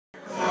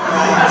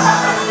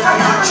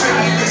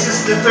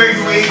third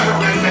wave of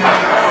the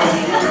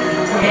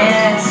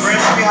Yes.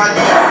 First, we had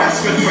the press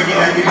con for the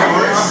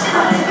editors,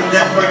 and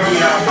then for the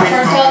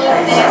print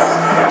copies.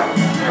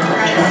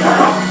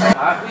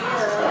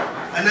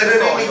 Ang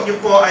naririnig niyo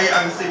po ay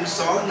ang theme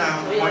song ng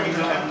Morning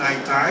Look and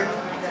Nighttime.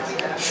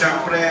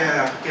 Siyempre,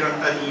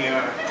 kinanta ni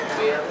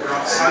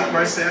Roxanne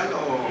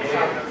Barcelo.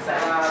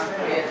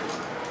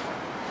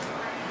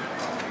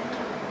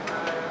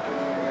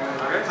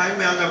 Hi,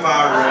 Mel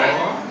Navarro.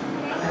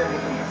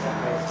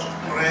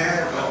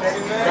 Fred.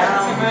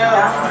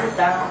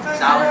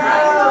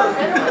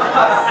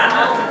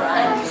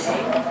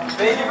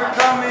 Thank you for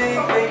coming.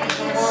 Thank you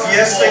so much.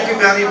 Yes, thank you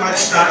very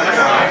much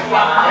talaga.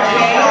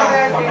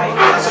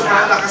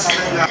 Sobrang lakas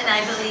nila. And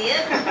I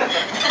believe.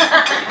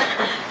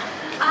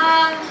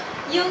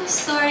 Yung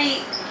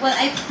story, well,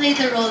 I played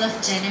the role of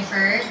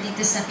Jennifer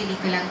dito sa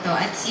pelikulang to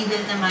at si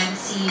Will naman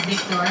si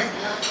Victor.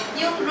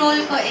 Yung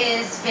role ko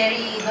is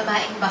very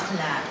babaeng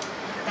bakla.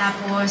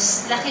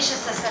 Tapos, laki siya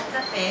sa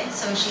Santa Fe,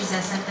 so she's a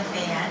Santa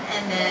Fean.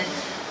 And then,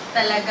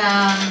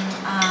 talagang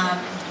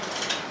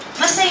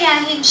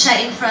masayahin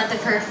siya in front of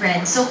her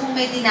friends. So, kung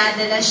may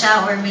dinadala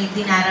siya or may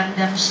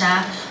dinaramdam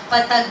siya,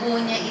 patago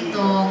niya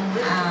itong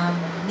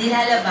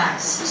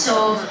nilalabas.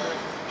 So,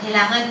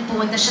 kailangan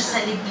pumunta siya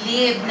sa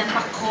liblib,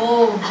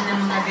 napakove ng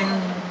mga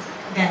ganung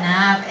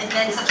ganap. And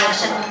then, saka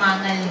siya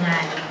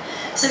umangal-ngal.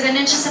 So,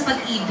 ganun siya sa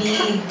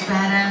pag-ibig.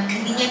 Parang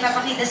hindi niya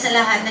ipapakita sa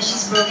lahat na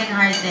she's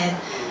broken-hearted.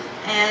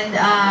 And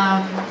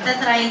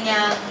tatry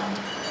niya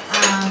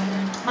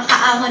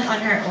makaahon on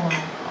her own.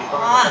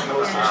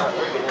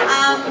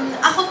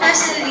 Ako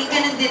personally,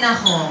 ganun din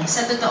ako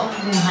sa totoong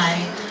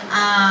buhay.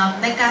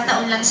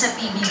 Nagkataon lang sa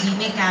PBB,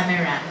 may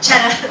camera.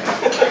 Charot!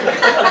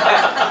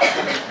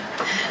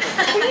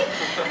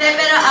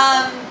 Pero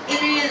in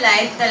real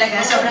life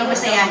talaga, sobrang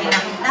masayahin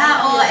akong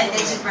tao, and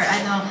then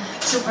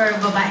super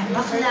babaeng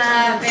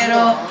bakla.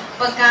 Pero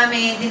pag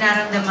kami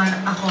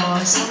dinaramdaman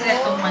ako,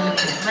 sikretong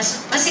malupit.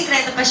 Mas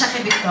sikreto pa siya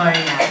kay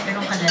Victoria, pero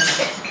kalala.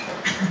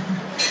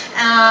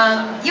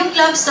 Yung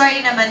love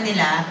story naman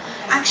nila,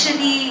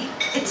 actually,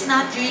 it's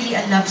not really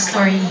a love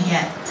story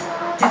yet,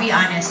 to be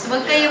honest.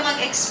 Huwag kayo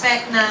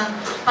mag-expect na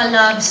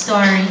pa-love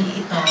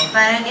story ito.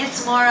 Parang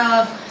it's more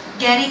of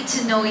getting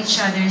to know each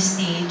other's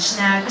stage,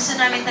 na gusto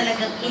namin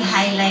talagang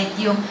i-highlight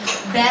yung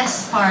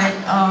best part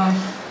of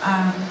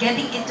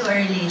getting into a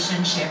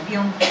relationship.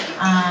 Yung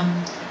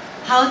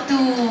how to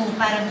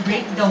parang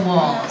break the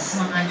walls,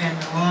 mga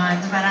ganon.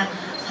 Parang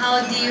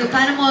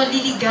paano mo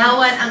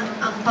liligawan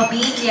ang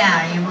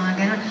pamilya, yung mga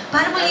ganon.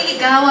 Paano mo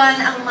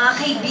liligawan ang mga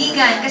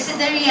kaibigan? Kasi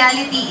the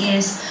reality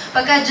is,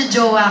 pagka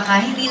jojowa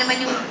ka, hindi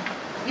naman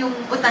yung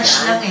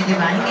utas lang di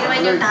ba? Hindi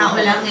naman yung tao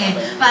lang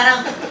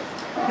Parang,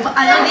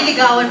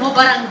 liligawan mo?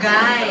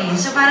 Barangay.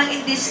 So parang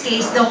in this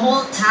case, the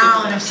whole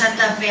town of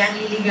Santa Fe ang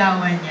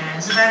liligawan niya.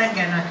 So parang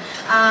gano'n.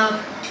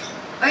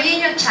 Or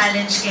yun yung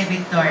challenge kay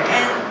Victor.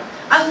 And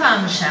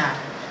afam siya.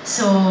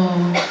 So,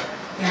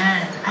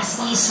 yan. As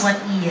is what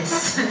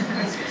is.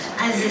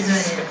 As is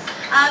what is.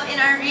 In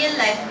our real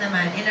life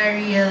naman, in our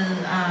real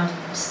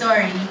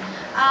story,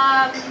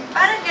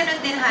 parang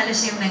gano'n din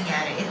halos yung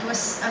nangyari. It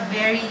was a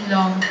very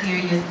long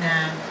period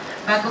na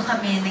bago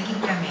naging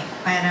kami.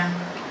 Parang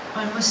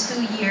almost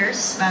 2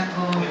 years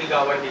bago.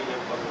 Niligawan din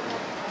yung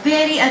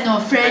very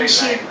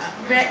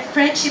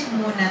friendship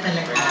muna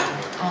talaga.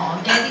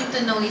 Getting to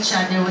know each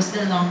other was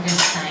the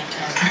longest time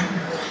ever.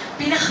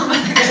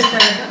 Pinakamatagal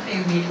talaga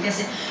kay Will.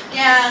 Kasi,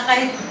 kaya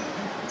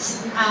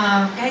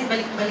kahit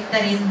balik-balik na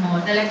rin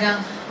mo,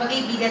 talagang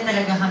mag-ibigan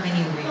talaga kami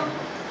ni Will.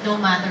 No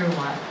matter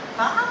what.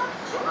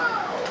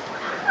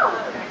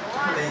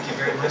 Thank you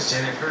very much,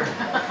 Jennifer.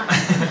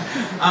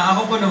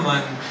 Ako po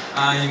naman,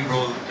 yung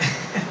role,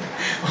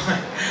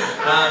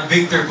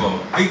 Victor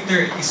po.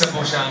 Victor, isa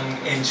po siyang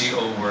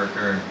NGO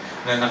worker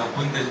na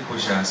nakapunta po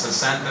siya sa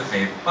Santa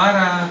Fe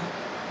para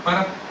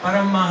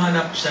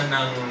mahanap siya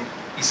ng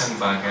isang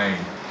bagay.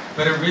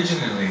 But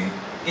originally,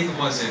 it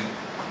wasn't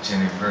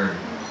Jennifer.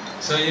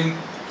 So yung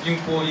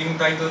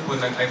title po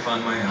ng I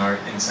Found My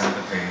Heart in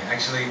Santa Fe,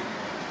 actually,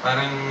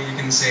 parang you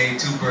can say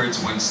 2 birds,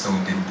 1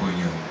 stone din po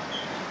yun.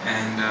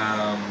 And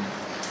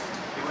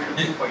you were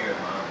looking for your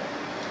mom.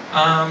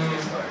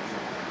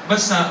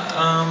 Basta,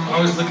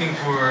 I was looking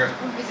for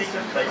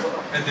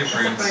a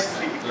difference.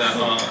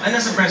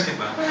 Nasa press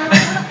kit ba?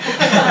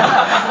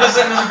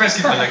 nasa press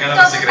kit pala, kala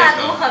ko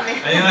sikreto.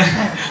 Ayun,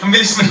 ang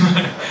bilis mo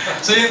naman.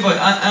 So yun po,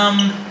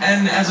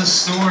 and as a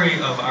story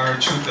of our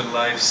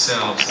true-to-life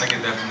selves, I can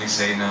definitely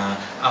say na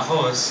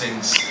ako,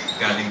 since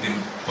galing din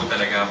po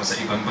talaga ako sa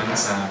ibang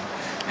bansa,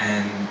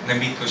 and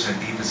na-meet ko siya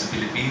dito sa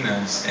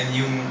Pilipinas, and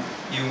yung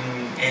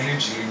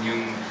energy and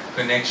yung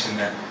connection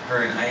that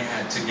her and I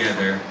had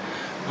together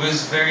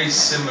was very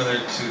similar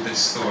to the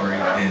story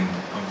din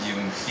of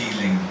yung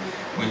feeling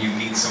when you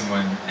meet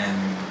someone and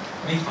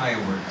may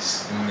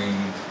fireworks and may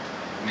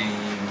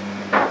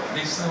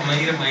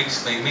mahirap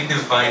ma-explain, may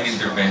divine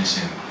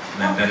intervention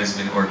that has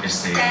been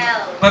orchestrated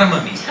para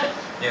ma-meet.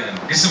 Yan.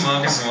 Gusto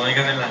mo,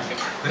 ikaw na lang.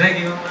 Direct,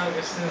 ikaw na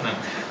gusto na.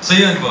 So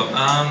yun po,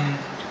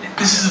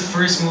 this is the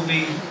first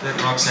movie that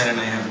Roxanne and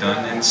I have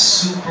done, and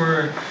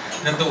super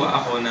natuwa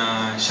ako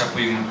na siya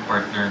po yung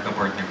kapartner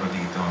ko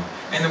dito.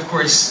 And of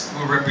course,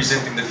 we're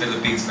representing the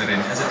Philippines na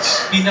rin. As a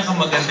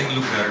pinakamagandang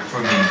lugar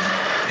for me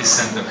is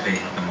Santa Fe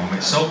at the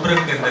moment. Sobrang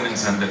ganda ng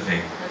Santa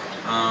Fe.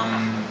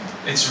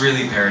 It's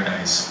really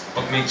paradise.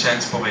 Pag may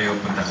chance po kayo,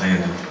 punta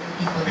kayo doon.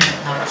 People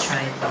have not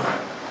tried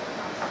that.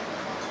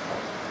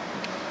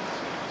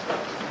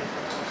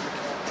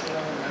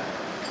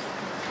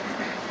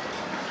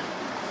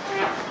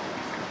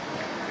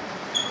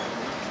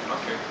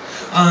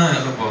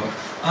 Ano po?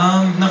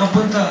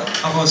 Nakapunta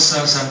ako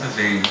sa Santa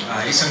Fe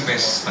isang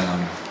beses pa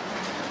lang.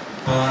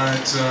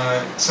 But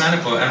sana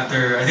po,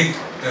 after, I think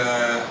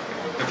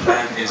the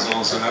plan is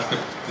also after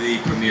the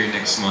premiere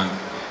next month,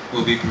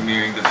 we'll be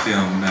premiering the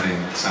film na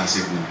rin sa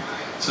Cebu.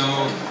 So,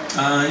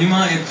 yung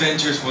mga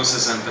adventures po sa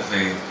Santa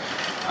Fe,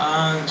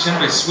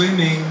 syempre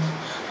swimming,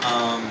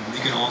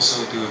 you can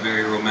also do a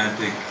very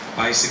romantic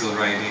bicycle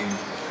riding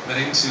na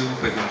rin too,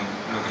 pwede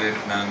mag-rent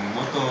ng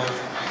motor.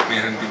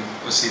 Meron din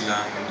po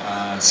silang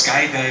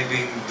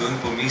skydiving doon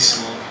po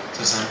mismo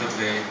sa Santa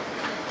Fe.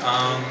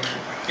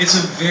 It's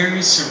a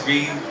very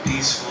serene,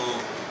 peaceful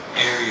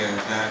area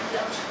that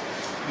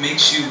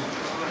makes you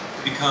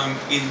become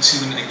in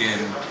tune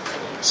again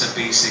sa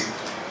basic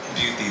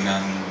beauty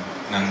ng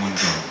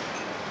mundo.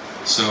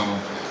 So,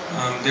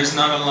 there's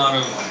not a lot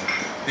of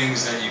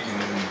things that you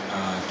can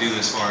do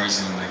as far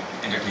as in like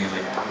entertain,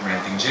 like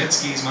renting jet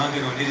skis,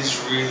 mga ganun. It is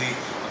really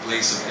a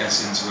place of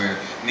essence where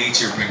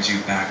nature brings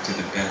you back to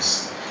the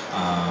best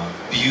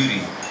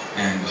beauty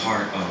and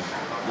heart of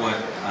what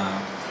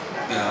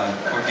the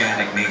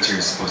organic nature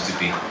is supposed to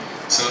be.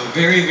 So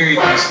very, very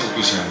peaceful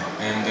po siya.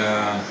 And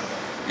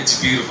it's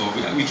beautiful.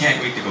 We can't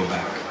wait to go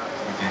back.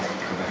 We can't wait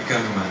to go back. Ikaw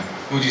naman,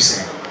 what would you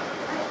say?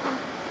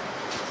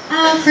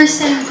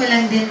 First time ko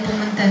lang din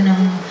pumunta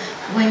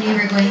when we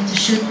were going to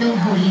shoot nung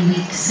Holy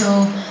Week.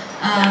 So,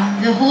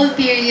 the whole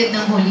period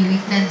ng Holy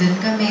Week nandun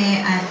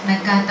kami at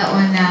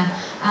nagkataon na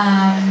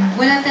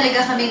wala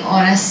talaga kaming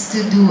oras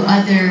to do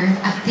other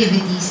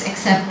activities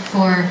except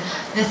for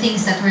the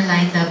things that were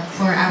lined up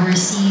for our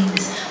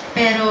scenes.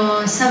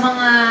 Pero sa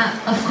mga,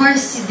 of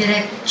course, si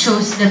Direk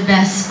chose the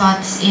best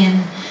spots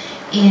in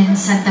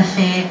Santa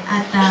Fe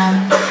at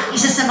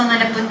isa sa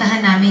mga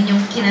napuntahan namin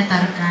yung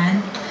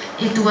Kinatarkan.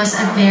 It was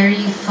a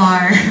very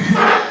far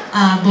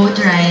boat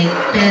ride,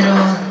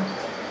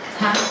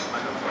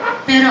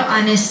 pero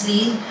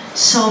honestly,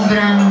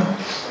 sobrang,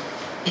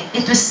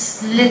 it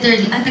was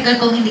literally, ang tagal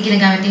kong hindi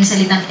ginagamit yung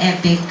salitang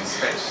epic,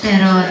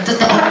 pero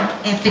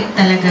totoong epic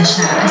talaga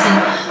siya. As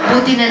in,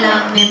 buti na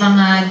lang may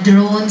mga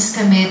drones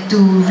kami to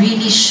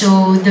really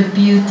show the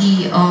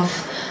beauty of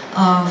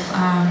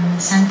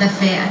Santa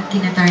Fe at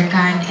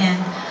Kinatarkan, and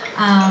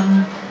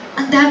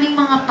ang daming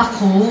mga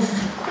pa-cove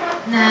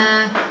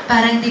na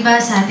parang, di ba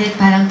sa atin,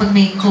 parang pag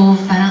may cove,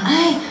 parang,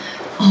 ay,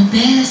 oh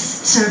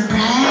best,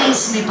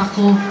 surprise, may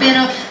pa-cove.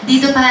 Pero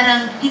dito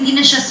parang hindi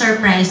na siya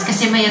surprise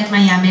kasi maya't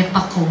maya may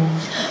pa-cove.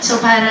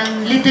 So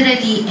parang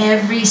literally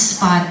every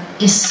spot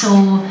is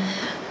so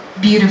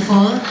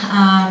beautiful.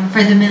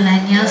 For the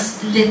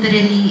millennials,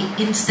 literally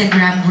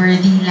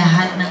Instagram-worthy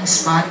lahat ng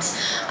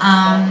spots.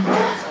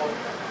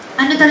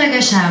 Ano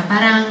talaga siya,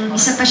 parang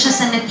isa pa siya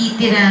sa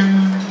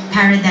natitirang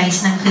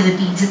paradise ng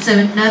Philippines. It's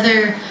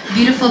another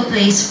beautiful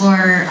place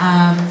for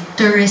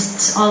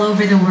tourists all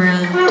over the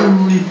world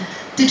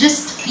to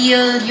just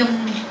feel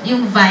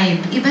yung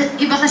vibe.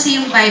 Iba kasi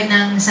yung vibe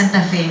ng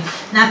Santa Fe.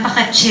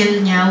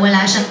 Napaka-chill niya,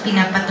 wala siyang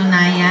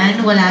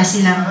pinapatunayan, wala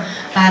silang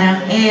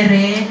parang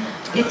ere.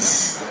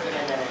 It's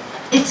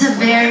a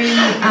very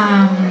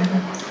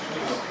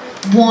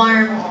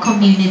warm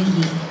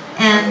community.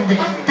 And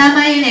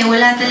tama yun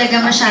wala talaga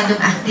masyadong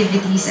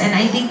activities, and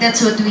I think that's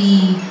what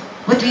we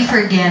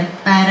forget,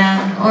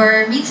 parang,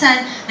 or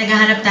minsan,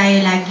 naghahanap tayo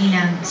lagi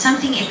ng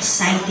something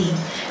exciting.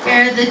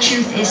 Pero the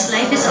truth is,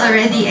 life is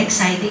already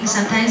exciting.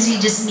 Sometimes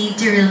we just need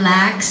to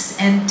relax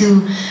and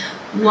to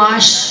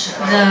wash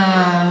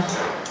the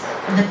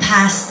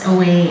past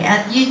away.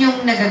 At yun yung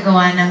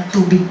nagagawa ng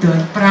tubig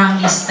doon.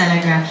 Promise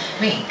talaga.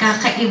 May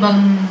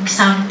kakaibang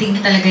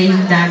something talaga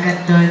yung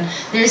dagat doon.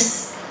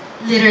 There's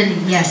literally,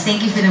 yes,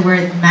 thank you for the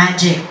word,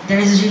 magic. There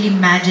is really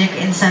magic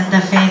in Santa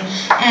Fe.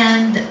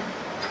 And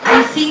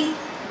I think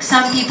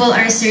some people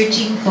are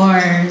searching for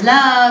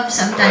love,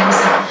 sometimes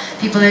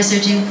people are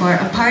searching for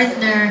a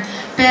partner,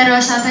 pero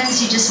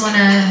sometimes you just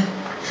wanna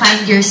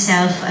find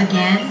yourself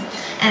again.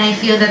 And I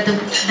feel that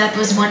that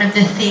was one of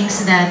the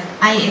things that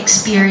I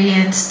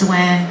experienced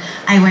when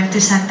I went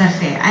to Santa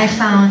Fe. I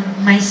found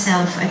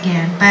myself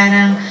again.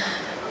 Parang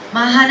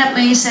mahanap mo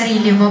yung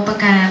sarili mo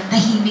pagka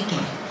tahimik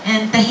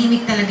And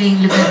tahimik talaga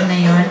yung lugar na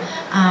yun.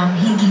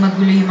 Hindi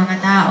magulo yung mga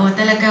tao.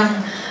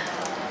 Talagang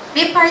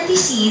may party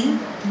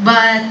scene,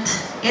 but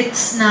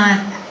it's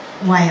not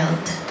wild.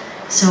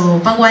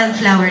 So, pang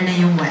wildflower na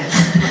yung wild.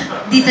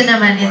 Dito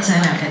naman,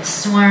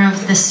 it's more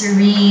of the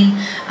serene,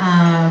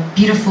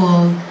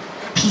 beautiful,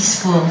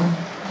 peaceful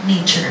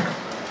nature.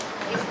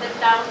 Is the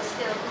town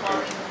still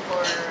calling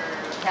for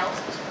help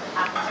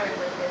after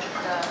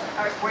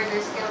or were there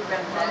still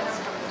remnants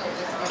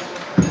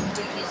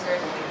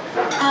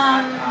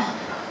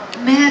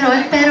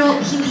Meron, pero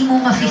hindi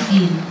mo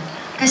mafe-feel.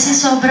 Kasi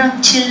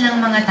sobrang chill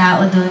ng mga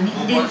tao doon.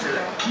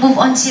 Move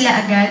on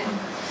sila agad.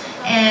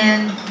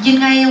 And yun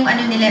nga yung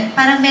ano nila,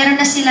 parang meron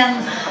na silang,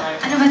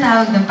 ano ba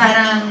tawag doon?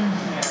 Parang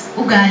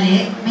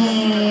ugali. May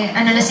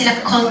ano na sila,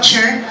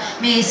 culture.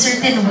 May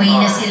certain way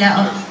na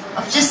sila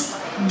of just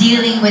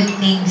dealing with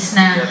things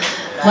na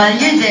while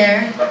you're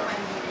there,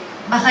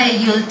 baka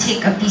you'll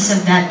take a piece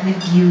of that with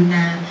you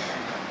na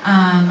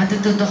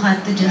matututo ka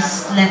to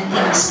just let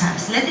things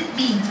pass. Let it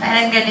be.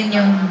 Parang ganun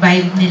yung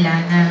vibe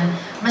nila na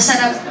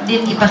masarap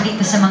din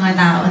ipakita sa mga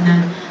tao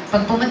na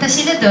pag pumunta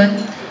sila doon,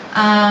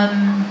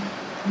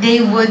 they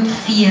would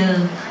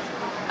feel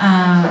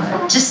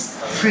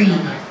just free.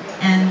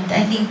 And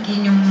I think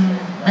yun yung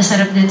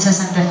masarap din sa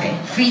Santa Fe.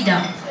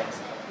 Freedom.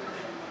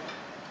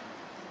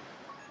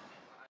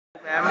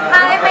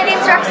 Hi, my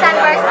name's Roxanne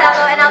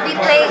Barcelo and I'll be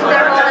playing the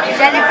role of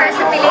Jennifer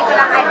sa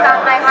pelikulang I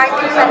Found My Heart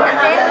in Santa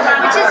Fe,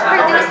 which is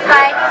produced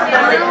by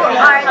Blue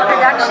Art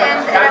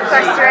Productions and of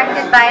course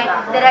directed by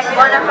Devaugh.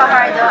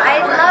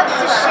 I'd love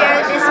to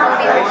share this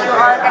movie with you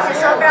all kasi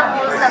sobrang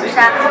wholesome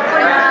siya.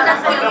 Puno-puno ng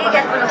kilig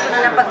at puno-puno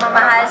ng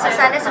pagmamahal. So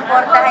sana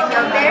supportahan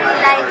nyo. Very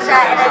light siya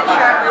and I'm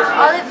sure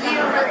all of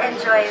you will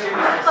enjoy.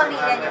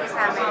 Pamilya niyo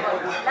isama.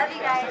 Love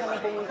you guys.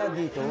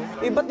 Dito?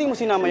 Eh, ba't di mo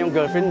sinama yung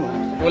girlfriend mo?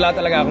 Wala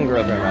talaga akong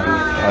girlfriend.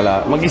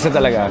 Wala. Mag-isa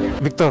talaga.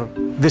 Victor,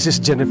 this is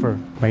Jennifer,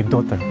 my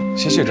daughter.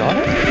 She's your daughter?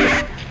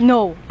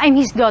 No, I'm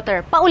his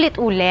daughter.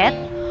 Paulit-ulit?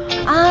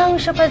 Ang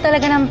syapal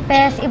talaga ng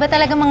pes. Iba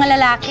talaga mga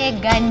lalaki.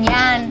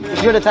 Ganyan.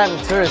 If you're the type of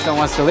tourist that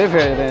wants to live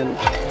here then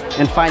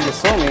and find your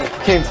soulmate,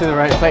 came to the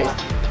right place.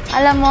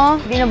 Alam mo,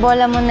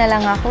 binobola mo na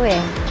lang ako eh.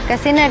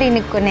 Kasi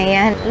narinig ko na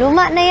yan.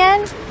 Luma na yan.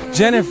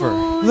 Jennifer,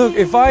 look,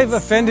 if I've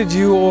offended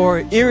you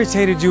or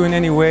irritated you in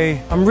any way,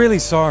 I'm really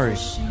sorry.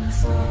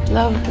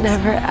 Love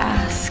never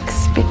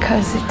asks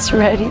because it's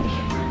ready.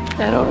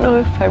 I don't know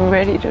if I'm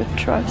ready to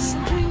trust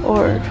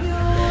or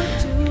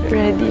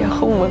ready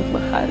akong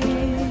magmahal.